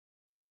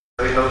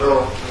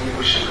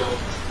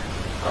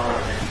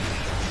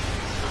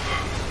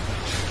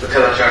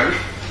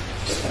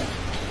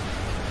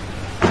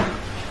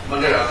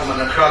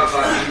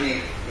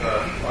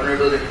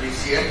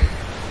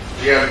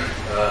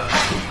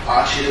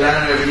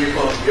land revenue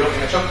ko biyo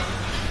kinacho.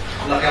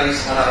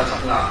 Nakialis na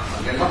sakna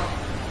Myanmar.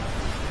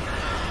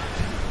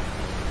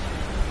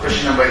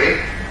 Question number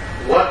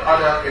 8. What are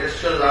the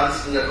cadastral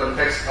lands in the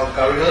context of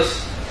Garo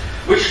Hills?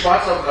 Which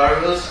parts of Garo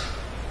Hills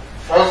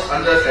falls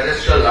under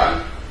cadastral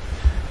land?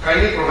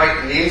 Kindly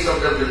provide names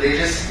of the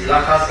villages,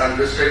 ilakas and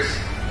districts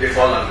they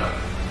fall under.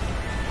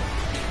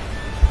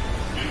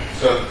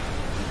 So,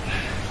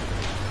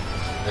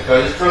 the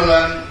cadastral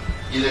land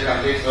in the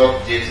context of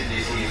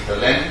JCDC is the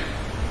land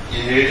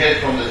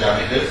inherited from the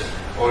Jamindars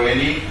or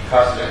any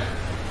caste land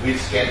which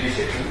can be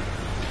settled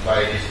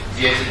by this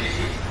JCDC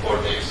or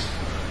tax.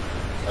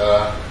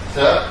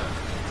 Sir,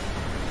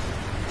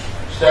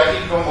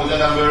 starting from model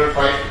number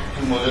 5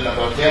 to model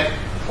number 10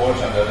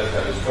 falls under the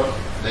cadastral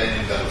land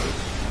in Garo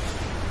Hills.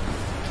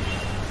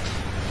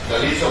 The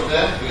list of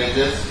the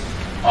villages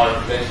are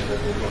placed in the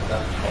table of the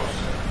house.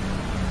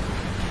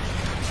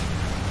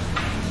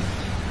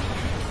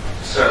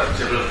 Sir,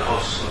 table of the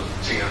house,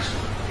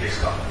 please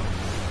come.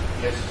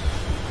 Yes.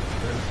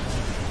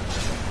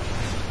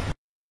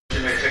 You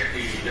may check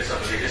the list of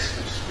villages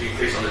which is being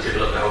placed on the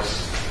table of the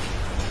house.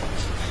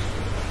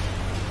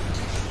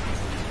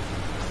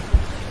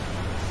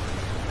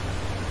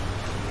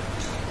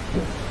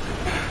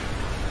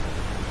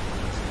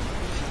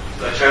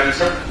 Chairman,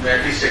 sir, may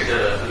I please check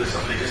the list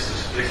of villages which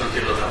is placed on the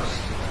table of the house?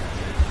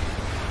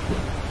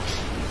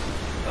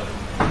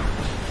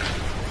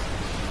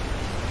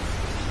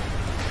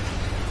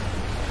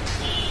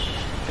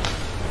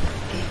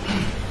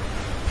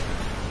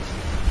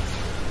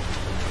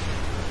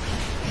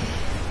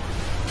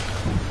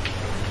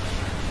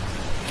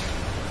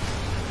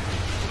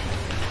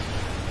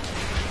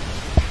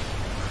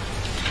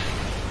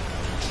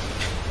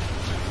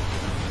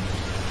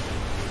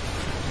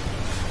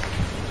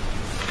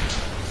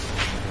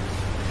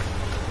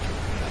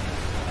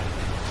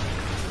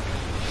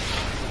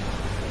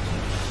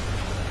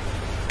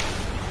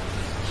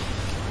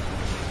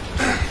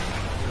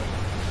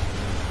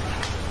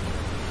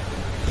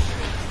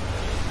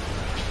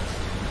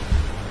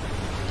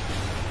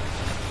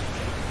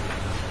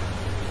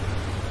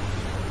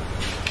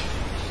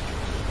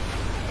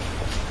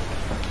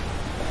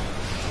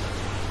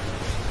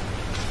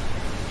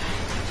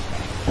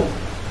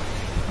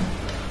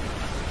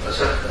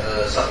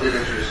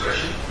 Supplementary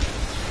question.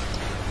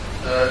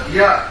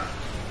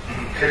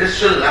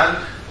 Cadastral land.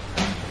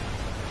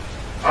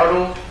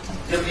 Aro,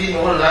 जब ये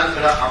मोहल land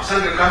मेरा option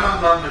के काम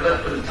आप मेरा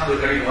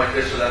तंग करी हुआ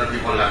cadastral land भी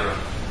मोहल land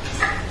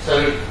Sir,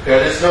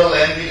 cadastral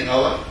land in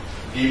our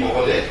B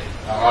mohole,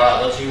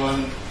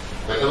 Chiman,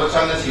 betul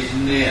sangat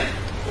season ni,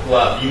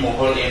 B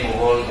mohol, A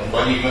mohol,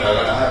 bani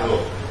mana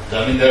ro,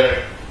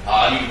 Jaminder,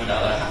 Ali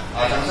mana,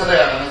 macam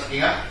saya akan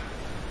sekian.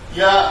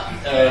 Ya,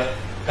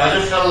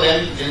 cadastral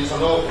land jenis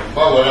solo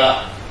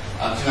bawa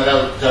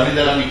antara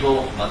Jamindaran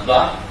itu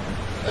matba,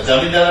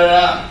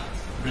 Jamindaran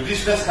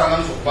British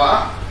kangen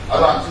sukpa,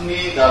 atau antara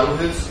Garo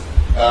Hills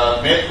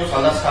made ko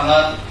sanas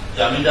kangen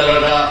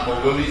Jamindaran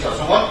Mogoli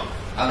sasongon,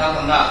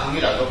 antara kami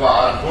dah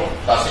coba arangko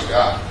tasik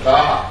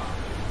dah.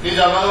 Di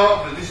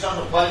zaman British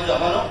sukpa di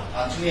zaman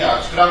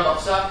antara Ashram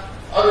baksa,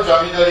 atau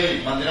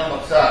Jamindari Mandiran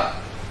baksa,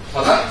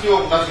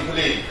 Sakantikon masih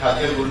boleh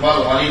kajian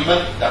gulma rohani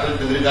man, dapat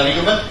negeri dari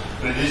man,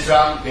 British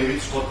David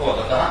Scott ko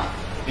ada,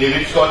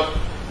 David Scott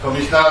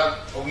Commissioner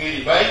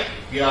Ongi Ribai,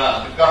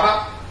 dia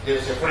berkah, dia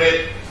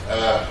separate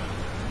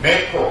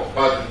Meko,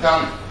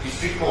 tentang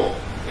district ko,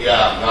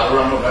 ya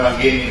Garo orang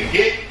gini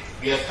ni,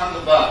 dia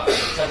sekarang ba,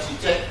 caci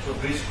cek, so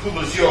British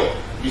kubusio,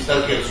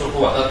 Mister Kelso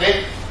ko ada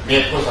te,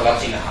 Meko salah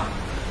Cina.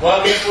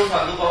 Wah Meko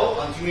sanggup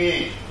bau,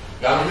 anjing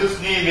Garo Hills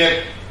ni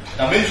Mek,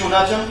 namen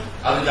sunacam,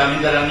 ada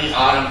Jamindaran ni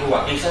A.arangni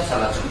wakisa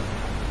salah cam.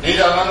 Ni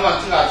zaman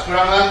anjing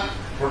askurangan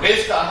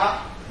protest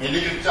kah?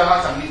 Military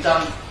cah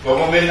sanggicam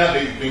government na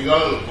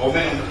Bengal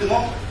government untuk mo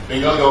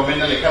Bengal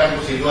government na lekaran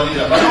ko sidwani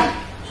zaman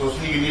so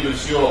sini gini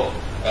bersio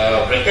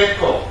bracket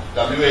ko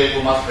WA ko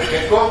mas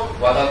bracket ko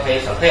wada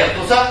the satay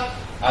atusa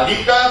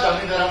adika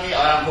Jamindaran ni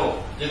A.arangni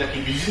jadi ki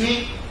bizini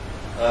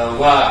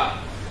wa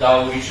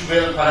daw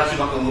isubel para si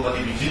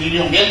makungubati bizini ni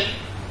ungen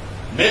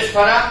mes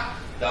para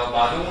daw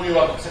badung ni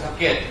wa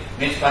sakket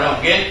mes para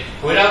ungen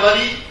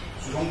koirabari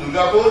Sung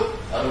Durgapur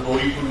atau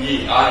Boripur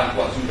ni A.arangni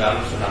ko asing Garo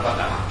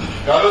sunapata.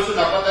 Garo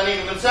sunapata ni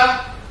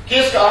kemensa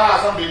kes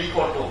ka Assam Valley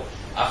Court to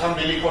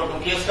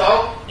kes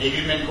ka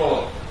agreement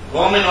ko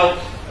government of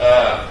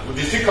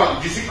district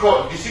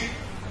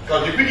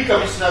deputy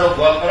commissioner of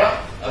Gwalpara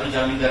atau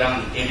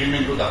Jamindaran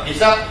agreement ko dah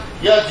kisa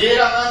ya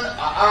jerangan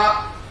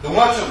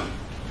dungacum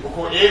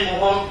ko A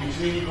mohol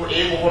bisni ko A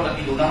mohol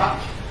lagi dona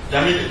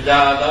Jamid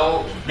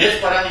daw mes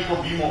para ni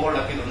ko B mohol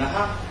lagi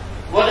dona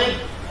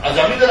wale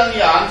Jamindaran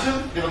ni answer,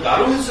 dia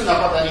Garo Hills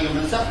napa tani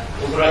kemensa,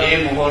 ukra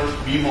A mohol,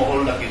 B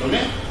mohol lagi tu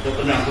ne, tu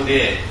kena aku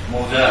de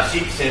moja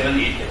 6, 7,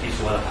 8 kati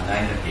suara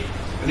kanai nanti.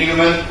 Ini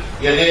kemen,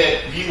 ya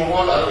de B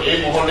mohol atau A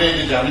mohol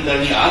de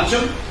Jamindaran ni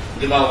answer,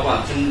 dia bawa aku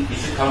answer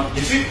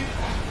disit,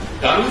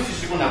 Garo Hills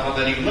disit pun napa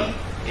tani kemen,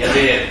 ya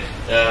de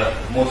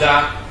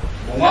moja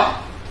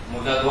bunga,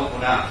 moja dua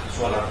puna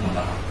suara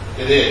kanai.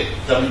 Jadi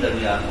Jamindaran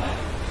ni anu.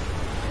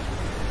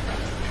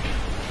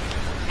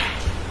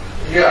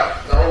 Yeah,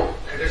 now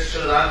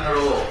cadastral land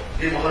or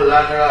bimahal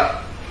land are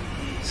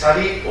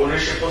sani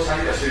ownership or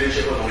sani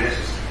custodianship or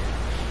ownership.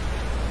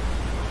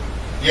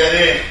 Yeah,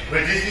 the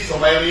British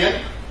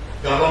Somalian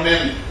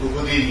government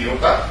ukudi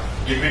niroka,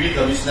 deputy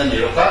commissioner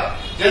niroka,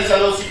 then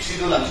salo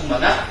 60 langsung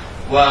mana,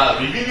 wa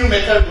revenue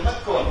matter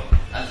dumat kon,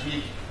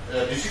 anti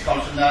district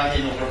council na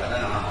he no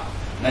kana na.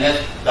 Nanya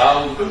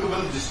daw kun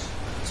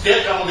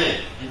state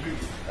kamude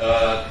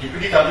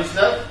deputy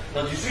commissioner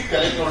or district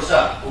collector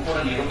sa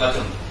upor niroka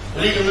chum.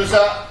 Uli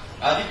kunsa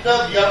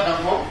adikta biar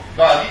nammo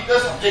ba adikta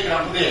subject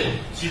namude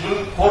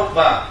civil court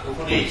ba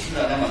ukudi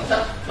sina na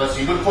manta ba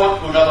civil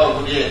court kuna ba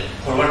ukudi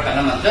forward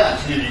kana manta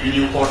anti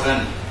revenue court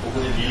dan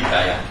ukudi deal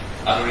kaya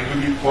atau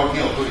revenue court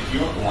ni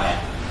authority o tumaya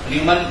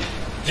liman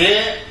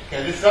je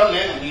cadastral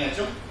land ni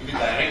achum ini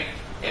direct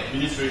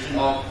administration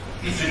of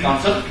district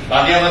council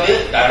badia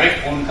bade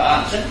direct own ka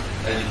anchen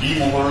di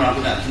mohor na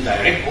kun anchen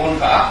direct own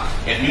ka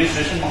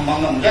administration mamang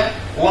namja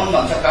own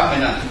mangsa ka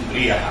mena anchen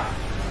bria ha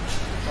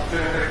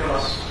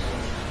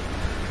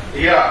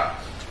Yeah,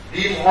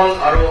 bimahal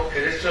aro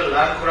cadastral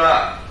land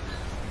kura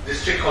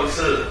district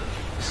council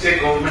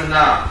state government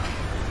na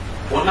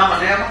onna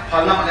mane ma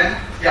phalna mane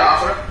ya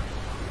afra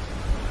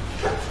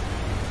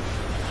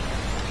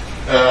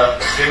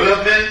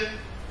development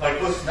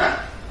purpose na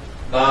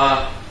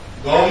ba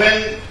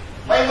government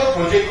mai ma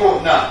project ko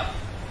na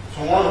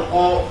sungol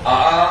ko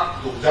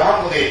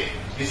dukjaha mode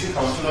district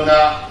council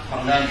na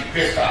hamna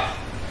request ka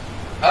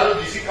aro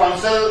district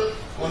council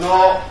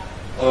uno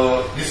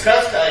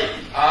discuss kai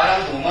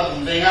arang duma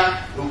dumdenga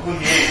ukun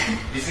ni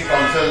district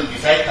council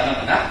decide kana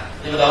mana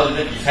itu daw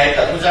decide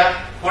ta tuja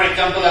for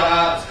example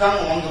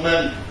sekarang ngomong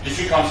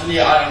district council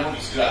ni arang ko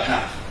discuss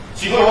kana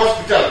civil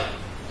hospital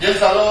jen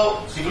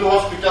salo civil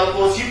hospital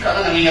ko sip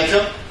kana nanginga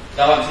chum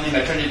dawan sini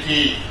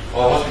maternity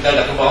hospital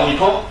da ko bauni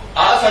ko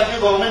sanju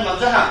government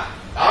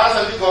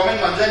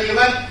manja ni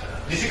kan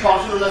district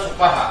council na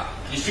supaha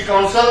district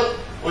council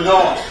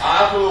uno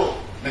ko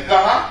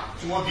nekaha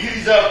cuma di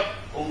reserve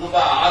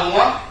ongba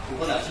arwa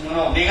ko na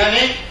simono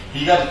megane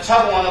higa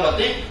chabona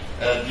bate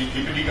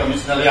deputy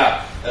commissioner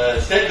ya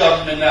state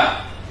government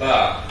na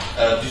ba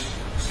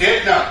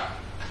state na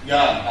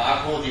ya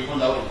ako di ko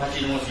daw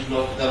pati mo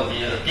civil hospital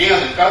ni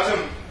kaya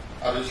kasum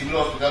ado civil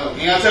hospital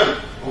ni asam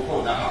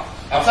ko na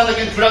after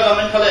the Pura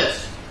government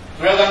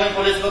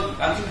college ko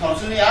anti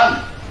council ni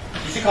an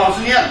district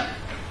council ni an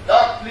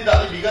da pli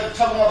da biga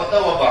chabona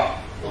bata ba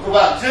ko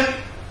ba anti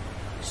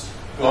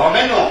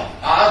government no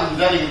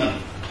dunjani man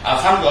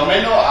Assam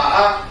government no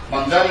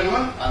mangjari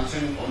man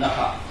ansing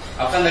onaha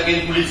after the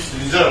police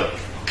reserve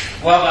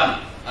waban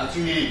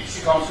ansing ni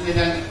district council ni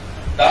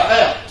da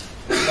kaya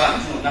waban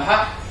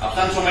onaha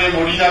after somay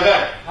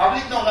morinagar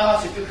public no onaha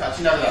sikil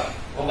kachinaga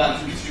waban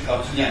district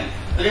council ni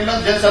jadi man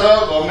jen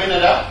sala government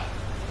ada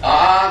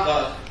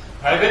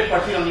private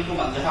party ang nito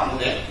manjaha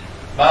mode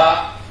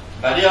ba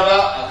badia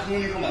ba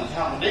akuni ko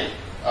manjaha mode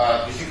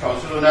district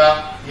council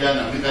na yan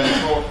namitan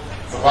ko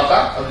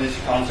sopata at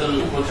district council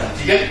ko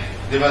chanchigen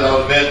Diba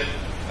daw bed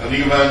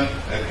niman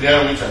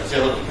clear with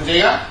Chanchiani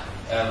kujaya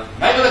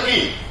mai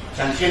balaki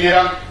Chanchiani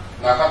rang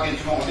nakakin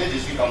cuma udah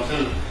district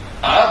council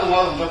dua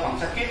untuk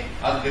pangsakit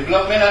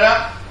development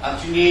ada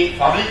anjini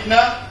public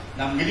na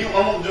namgini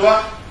ngomong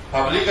jua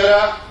public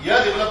ada ya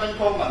development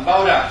ko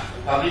manbaura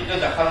public na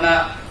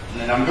jakarna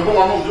namgebo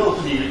ngomong jua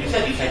tu ni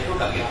bisa decide ko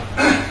kagya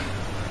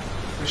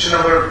question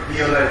number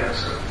B.arangni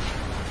sir.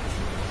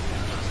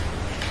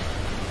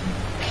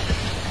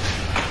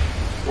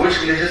 Which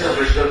villages of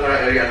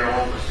Rishdalpara area and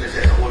Roman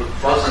constituency as a whole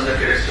falls under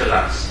cadastral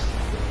lands?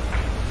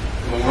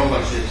 Roman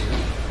constituency.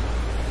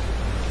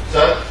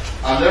 Sir,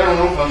 under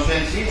Roman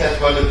constituency, as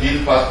per the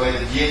bill passed by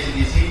the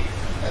GHDC,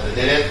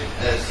 the date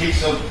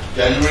 6th of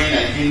January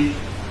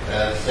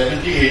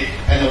 1978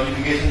 and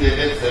notification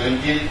dated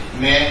 17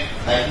 May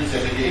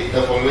 1978,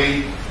 the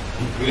following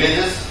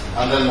villages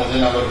under model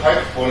number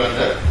 5 fall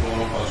under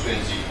Roman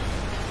constituency.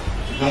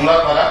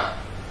 Dunglapara,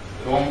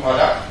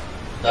 Rompada,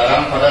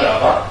 Darangpada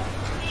Raba,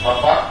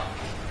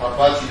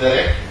 Papa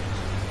Cidare,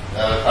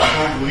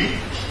 Kampung Guri,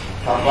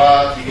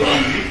 Papa Tigiri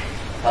Guri,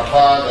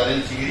 Papa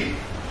Daren Cigiri,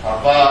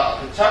 Papa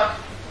Akecak,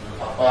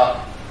 Papa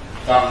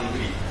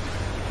Tangri.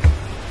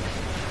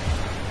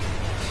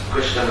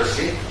 Question number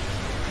C.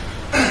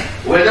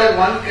 Whether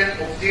one can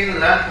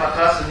obtain land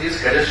patas in these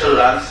cadastral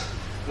lands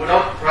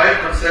without prior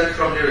consent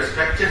from the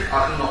respective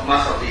Akhil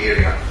of the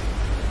area?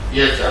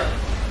 Yes, sir.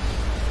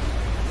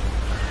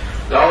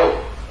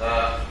 Now,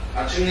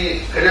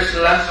 actually,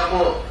 cadastral lands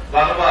ako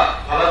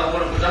Bangaba, Pala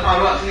Nomor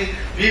Pujama, actually,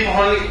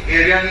 bimahal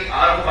area ni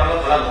Arab Pala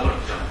Nomor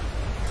Pujama.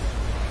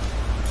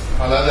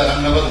 Pala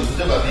dalam nama tu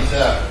sebab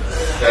bisa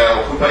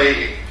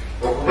occupy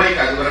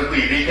kaguran ku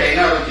ibi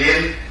kaina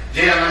jen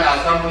yang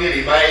mana asam muni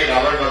ribai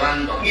rabar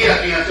bagan bagi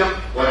lagi macam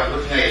orang tu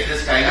punya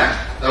SS kaina,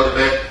 tahu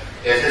bet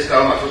SS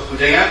kalau masuk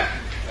kujengan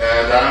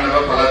dalam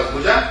nama Pala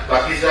Puja,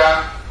 bagi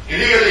sa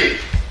illegally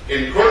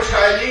encroach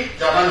kaini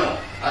jamano,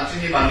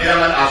 anjing ni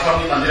mandiran asam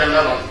ni mandiran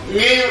nama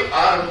ni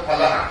Arab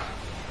Pala.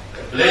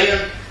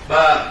 Lain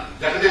ba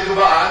jaga dia tu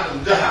ba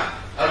dunjaha.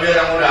 Alwe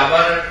ramu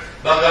rabar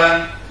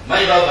bagan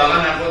mai ba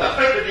bagan aku tak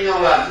perlu tinggal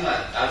ba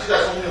aciga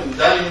songni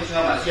umdali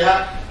musinga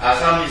masya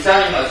asam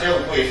misani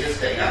masya upo SS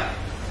kainga.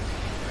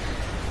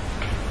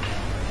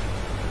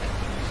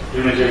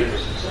 Immediate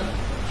question, sir.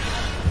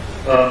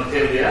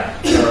 Mitela,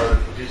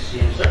 this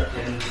CM, sir,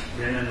 and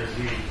then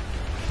energy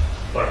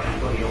partner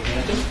for your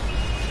opinion.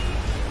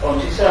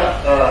 Sisa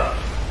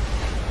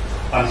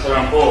answer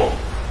ampo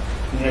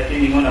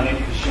niati ningon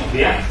amin question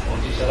dia.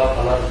 Sisa la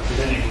pala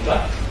tidak ni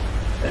juga.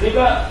 Jadi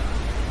ba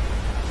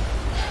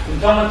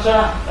Unta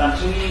macam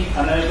Chanchiani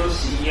honorable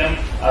CM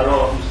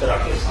aro Mr.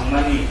 Rakesh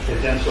Sangma ni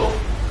present so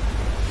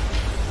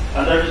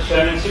under the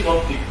chairmanship of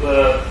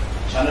the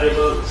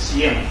honorable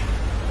CM.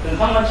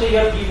 Unta macam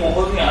ya di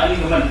mohon ni ali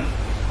guman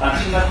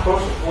Chanchiani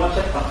cross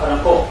macam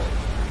takaran ko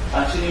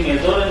Chanchiani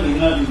major and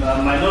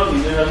minor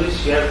mineral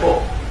share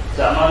ko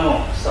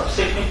zamano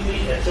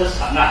subsequently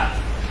adjust sana.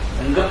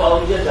 Enggak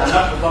tahu dia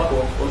jana apa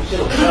ko polisi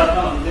orang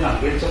apa mungkin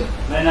ambil cem.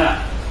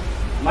 Mana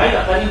mai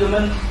takani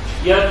guman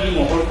ya di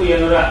mohon ko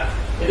yang orang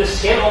it is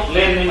sale of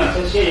land ni macam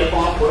saya yang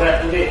orang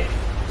pura tu deh,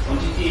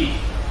 untuk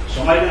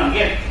somai tu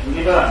nanggen, ini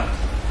ber,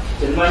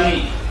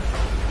 Jermani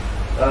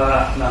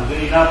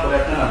nanggen ina pura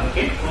tu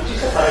nanggen, untuk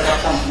saya pada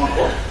semua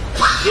ko,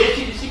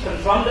 JHDC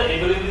confirmed the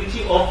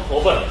availability of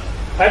over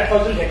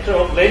 5,000 hectares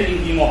of land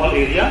in the Mohol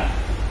area,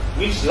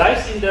 which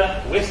lies in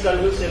the West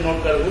Galhus and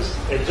North Galhus,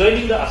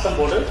 adjoining the Assam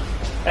border,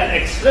 and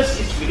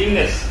expressed its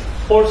willingness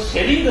for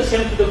selling the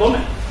same to the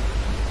government.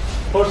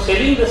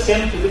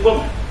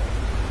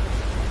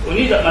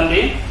 Only that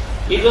Monday,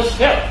 it was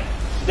felt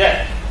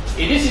that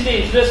it is in the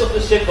interest of the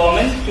state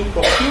government to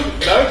procure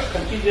large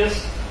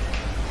contiguous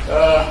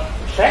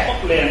tract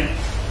of land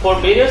for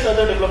various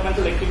other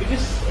developmental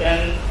activities,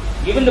 and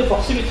given the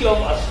proximity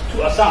of us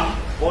to Assam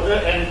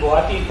border and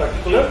Guwahati in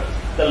particular,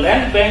 the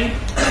land bank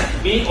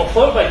being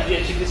offered by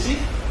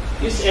GHDC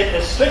is at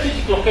a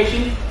strategic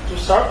location to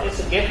serve as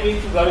a gateway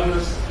to Garo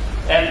Hills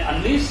and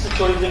unleash the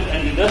tourism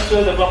and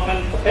industrial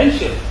development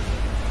potential.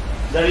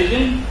 The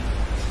region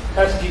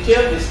has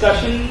detailed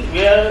discussion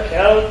were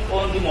held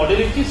on the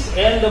modalities,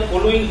 and the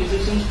following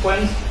decision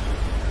points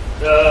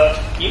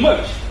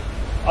emerged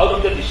out of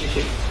the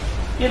decision.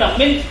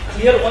 Made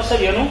clear once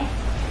again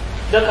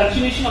the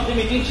continuation of the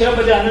meeting chaired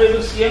by the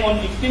Honorable CM on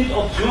 15th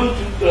of June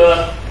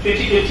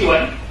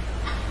 2021.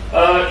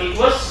 It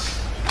was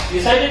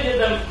decided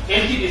that the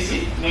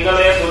MTDC,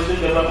 Meghalaya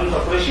Tourism Development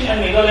Corporation,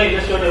 and Meghalaya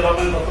Industrial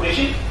Development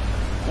Corporation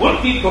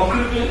would be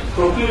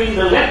procuring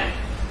the land.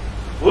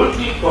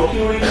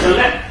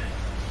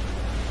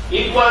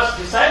 It was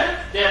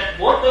decided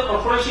that both the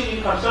corporation,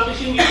 in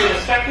consultation with the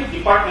respective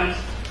departments,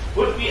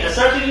 would be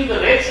ascertaining the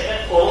rates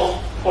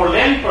for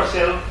land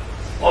parcel,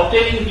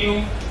 obtaining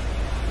due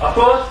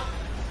approach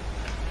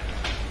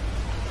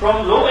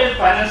from law and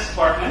finance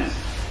departments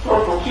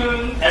for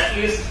procuring at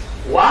least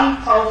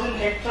 1,000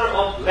 hectares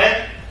of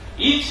land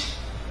each,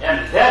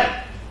 and then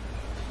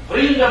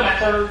bring the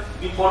matter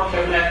before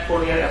cabinet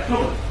for their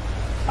approval.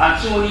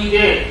 Anchimuni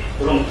de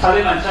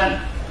Rumthale Manchan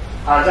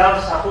Hajar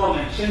Sapo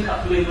mentioned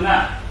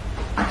Kapulina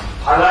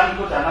Halan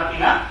ko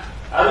Janapina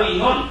Aru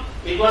Inon.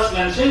 It was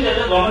mentioned that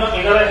the government of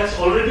Meghalaya has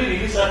already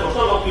released a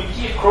total of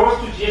 58 crores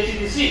to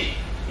GHDC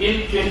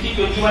in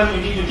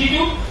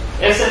 2021-2022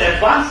 as an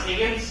advance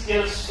against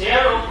their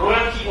share of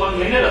royalty on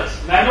minerals,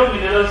 minor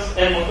minerals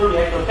and motor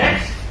vehicle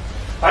tax.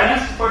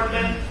 Finance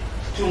Department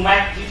to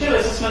make detailed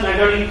assessment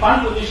regarding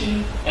fund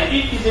position, and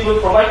if feasible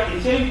provide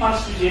interim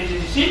funds to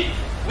GHDC,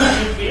 which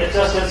will be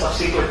adjusted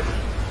subsequently.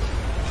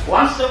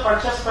 Once the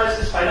purchase price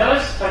is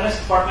finalized,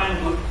 Finance Department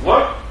will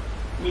work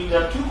with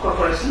the two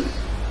corporations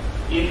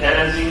in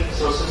arranging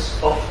sources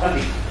of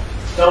funding.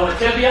 So,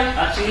 Mitela,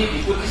 actually,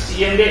 Deputy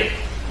CM de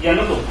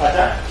Yanu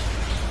Pada,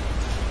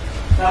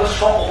 now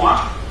shock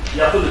one,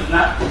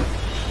 Yakulutna,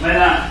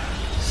 Mena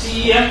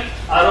CM,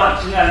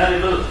 actually,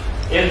 honorable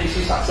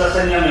MDC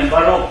successor member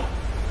of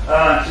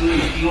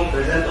bidingo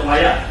present to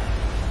Maya.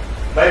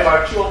 By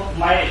virtue of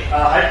my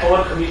high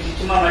power committee,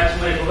 my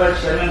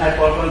chairman high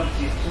power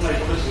committee, my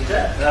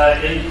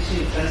MDC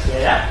influence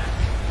here.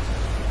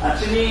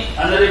 Actually,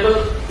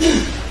 honorable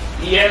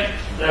EM,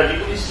 the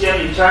deputy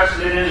CM in charge,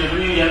 land and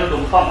revenue, Yano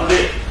Dumpa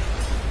Mode,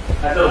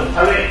 at the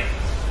Umpale,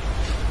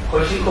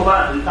 Koshin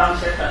Koba, and Tam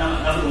set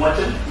another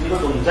Machin,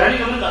 because Umjani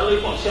woman that we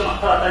consume a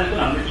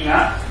Tanikun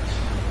America.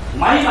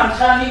 My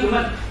Manchani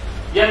woman,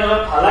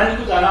 Yano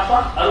Palaniku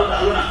Janafa,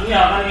 Alona,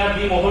 Mia,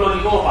 Be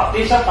Moholonico,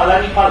 Patisa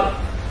Palani Pal,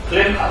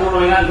 claim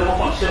Karoina, and the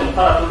consume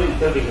Tara to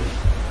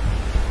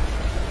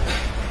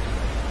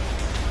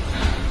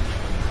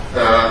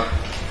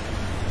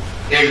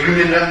the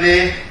agreement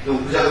ramde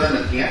dukujaga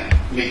nantiya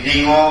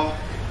bidingo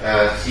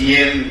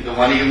CM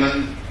domani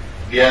guman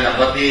dia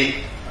nabati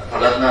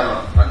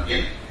halatna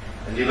nankin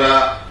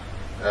diba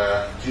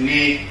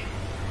juni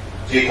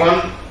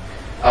jekon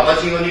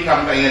abachingoni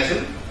kam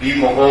kaingachen bi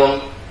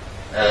mohol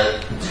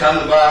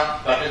changba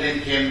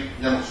patelen kem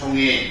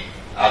namusongi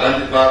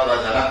agan ba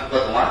jarak ba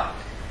toma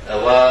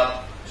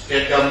wa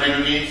state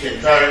government ni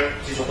central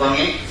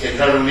sisokangi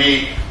central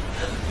ni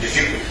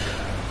district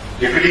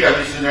deputy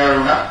commissioner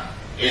na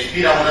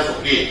SP Ramana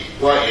Soki,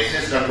 who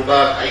SS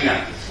Ranguba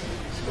Aina.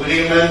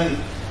 Uliman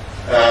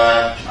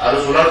Aru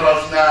solar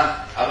power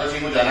na apa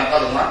singu jana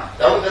ka doma.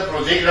 Tahu kita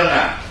project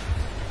rana.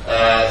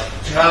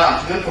 Cengal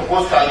ancingan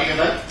propose kali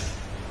kemen.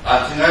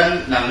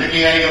 Ancingan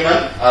namleki kali kemen.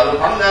 Aru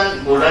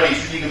pangdan border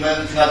issue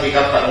kemen cengal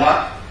backup karma.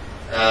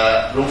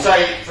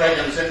 Rungsai Trai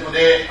Junction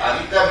kude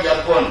adita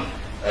biarpun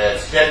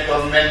state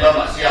government ba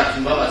masih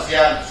anjing ba masih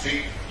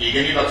strict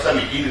igeni baksa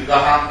meeting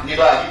kaham ni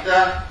ba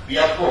adita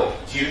biarpo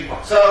jirin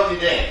baksa ni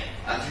de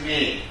anjing ni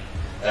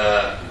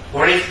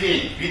forest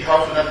ni big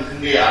house na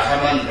tinggi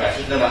asaman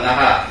rasid na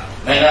manaha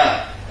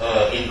mana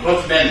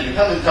encroachment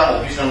tentang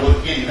office nang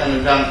kurki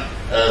tentang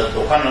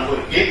dokan nang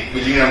kurki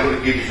building nang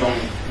kurki bisong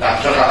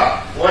naksa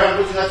orang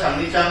tu singa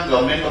changi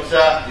government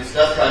baksa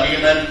discuss kali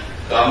kemen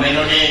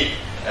government ni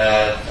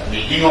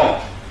bidingo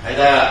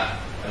ada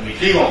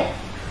bidingo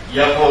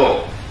ya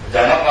ko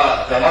jana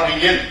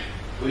pingin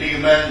uli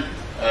kemen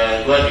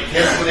gua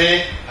details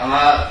kude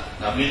ama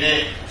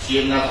namine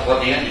CM na thokot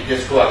dengan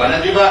details ko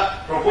agana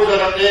diba proposal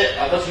ande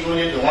apa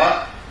singone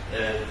donga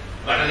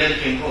battalion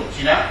camp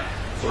China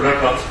solar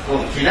trucks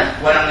ko China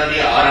warang nadi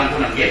arang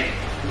ko nangge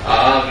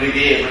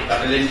grade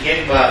battalion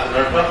camp ba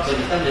solar trucks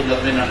sedang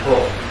development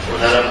ko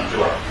udaran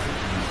jua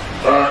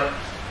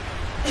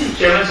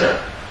Chairman sir,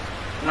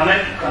 namen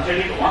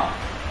country itu mah,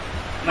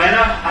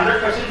 mana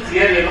 100%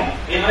 clear ya no,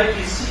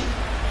 MITC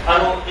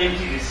atau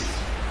MTDC,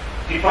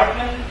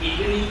 department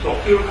ini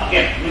procure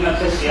again, mana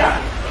saya,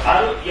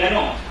 atau ya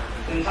no,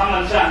 tentang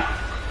macam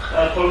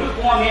kalau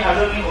kami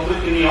hadir ni obor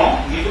ini oh,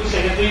 itu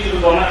secretary itu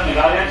donor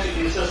Meghalaya Chief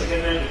Minister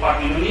Secretary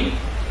Department ini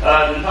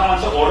tentang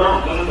macam order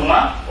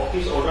donor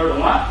office order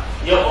donor,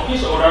 ya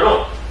office order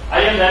lo.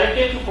 I am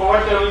directed to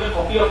provide you with a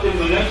copy of the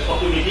minutes of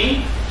the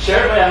meeting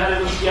shared by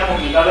Honorable CM of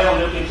Meghalaya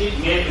on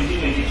 20 May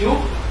 2022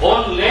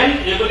 on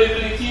land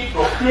availability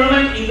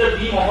procurement in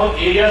the B-Mohol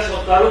areas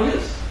of Garo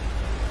Hills.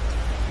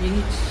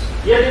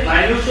 Yet,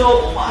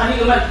 Minuso,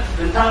 Hanigaman,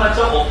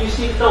 Tentamacha, office,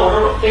 the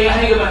order of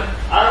Hanigaman,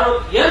 are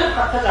yellow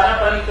Kata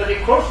Janapani,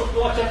 the course of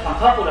Tuacha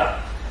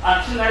Pampapura,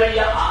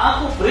 Anchinaria,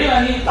 Aku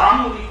Briani,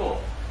 Damurico,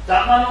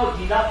 Damano,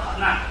 Dida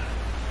Kana,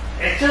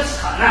 Etches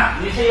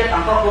Kana, Nisaya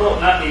Pampapuro,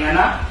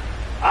 Natingana.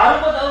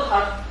 Arabadal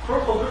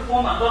crop of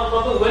reform and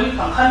when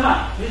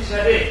Kankana, this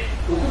day,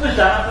 who could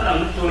stand up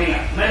and doing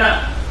it.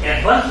 Mena,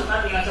 advance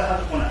nothing as a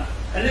Hatuna.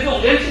 And they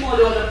don't get to know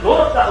the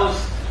floor of the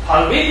house,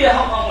 Albania,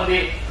 how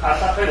many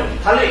Kasapedum,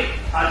 Tali,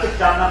 and take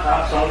Jana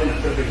perhaps all in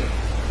the building.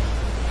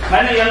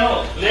 Many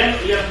yellow, land,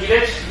 your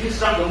village, this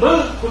from the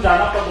mill,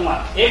 Kudana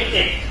Paduma,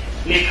 egg,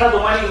 Nika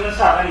Domani, even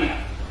Sarania.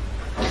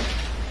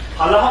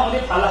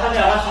 Palahani,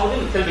 Palahani, something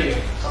to tell you.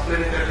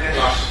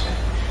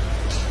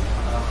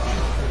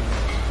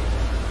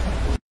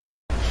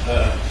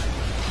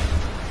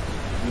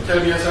 Mitela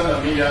biasa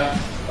kami ya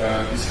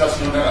discuss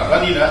nona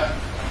abani na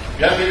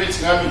biar kita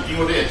cakap meeting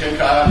ada attend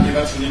kah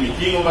kita sini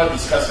meeting oba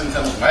discussion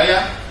sama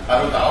maya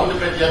aru tahu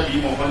dekat dia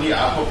bi mohon ni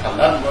apa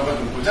phalan oba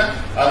berkuasa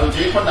aru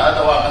je pun ada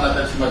akan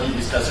ada cuma di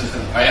discussion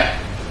sama maya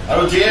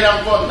aru je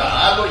ram pun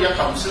ada ya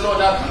council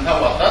na tangga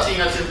wata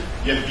singa sih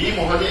ya bi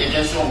mohon ni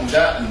agensi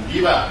muda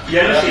biba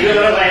ya no sih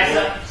orang maya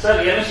sir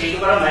ya no sih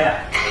orang maya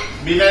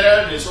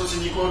mineral resource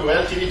ni ko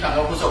royalty ni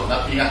tangga ko sok na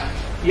pinga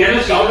ya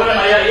no sih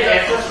orang maya ya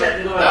access set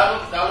itu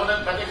tahu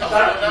nan pada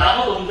council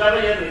nama dongja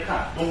ya mereka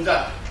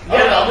dongja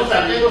ya kamu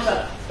saja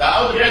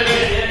tahu dia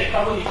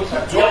kamu ikut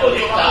saja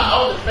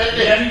tahu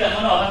depende dia tidak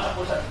mana orang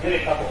takut saja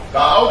dia kamu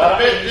tahu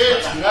depende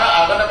cuma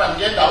apa nak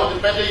panggil tahu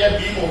depende ya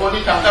di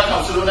mohoni tangkap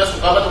councilnya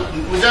suka betul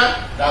puja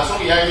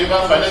langsung ya ini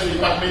bang pada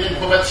department ini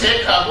buat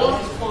cek kamu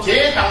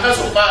cek tangkap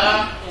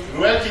supaya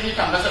royalty ini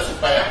tangkap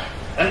supaya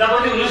anda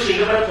boleh ulas sih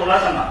kepada pola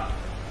sama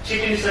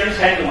chief minister ini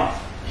saya cuma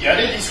ya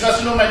ini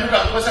discussion menu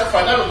tak bisa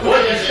final oh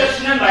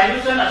discussion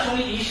menu saya langsung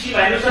isi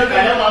menu saya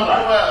final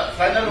apa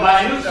final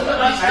menu saya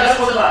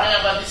final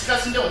apa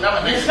discussion dia undang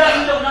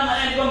discussion dia undang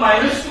itu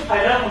menu itu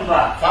final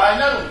apa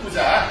final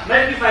puja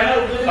lagi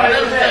final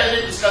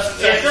ini discussion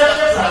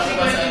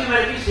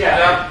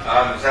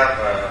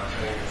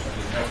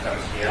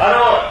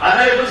Aro,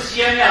 ada itu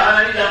siangnya,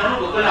 ada di zaman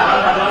bukan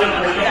ada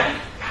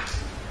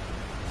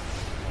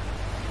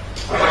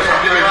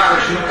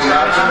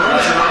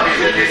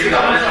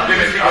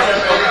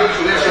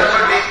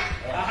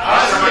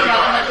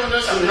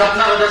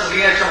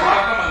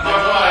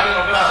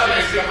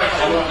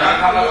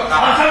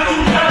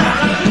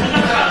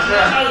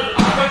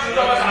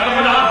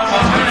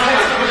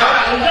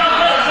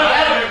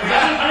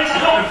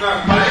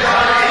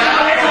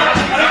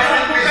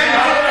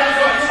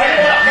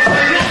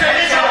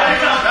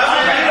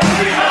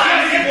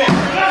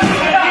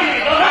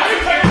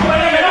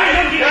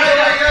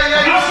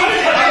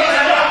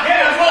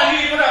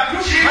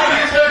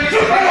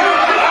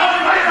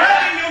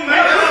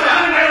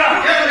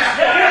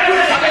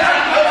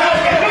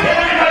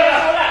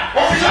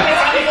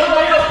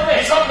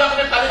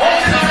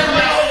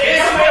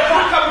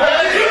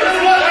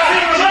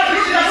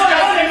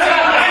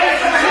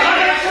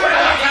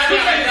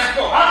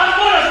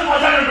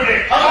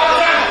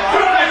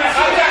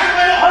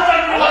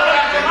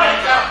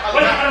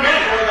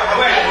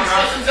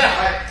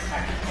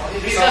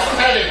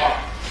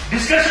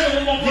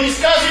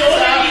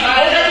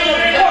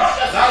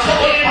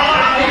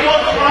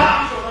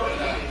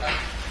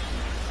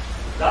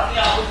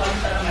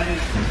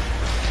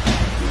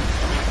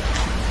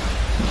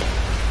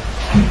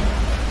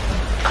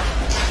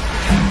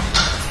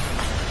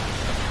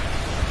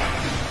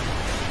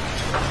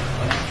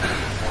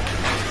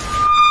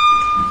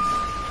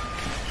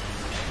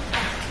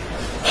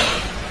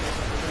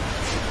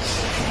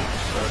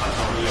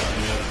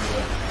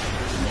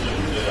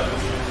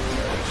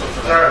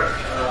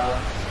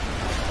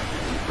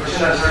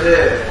national sade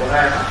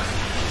onaya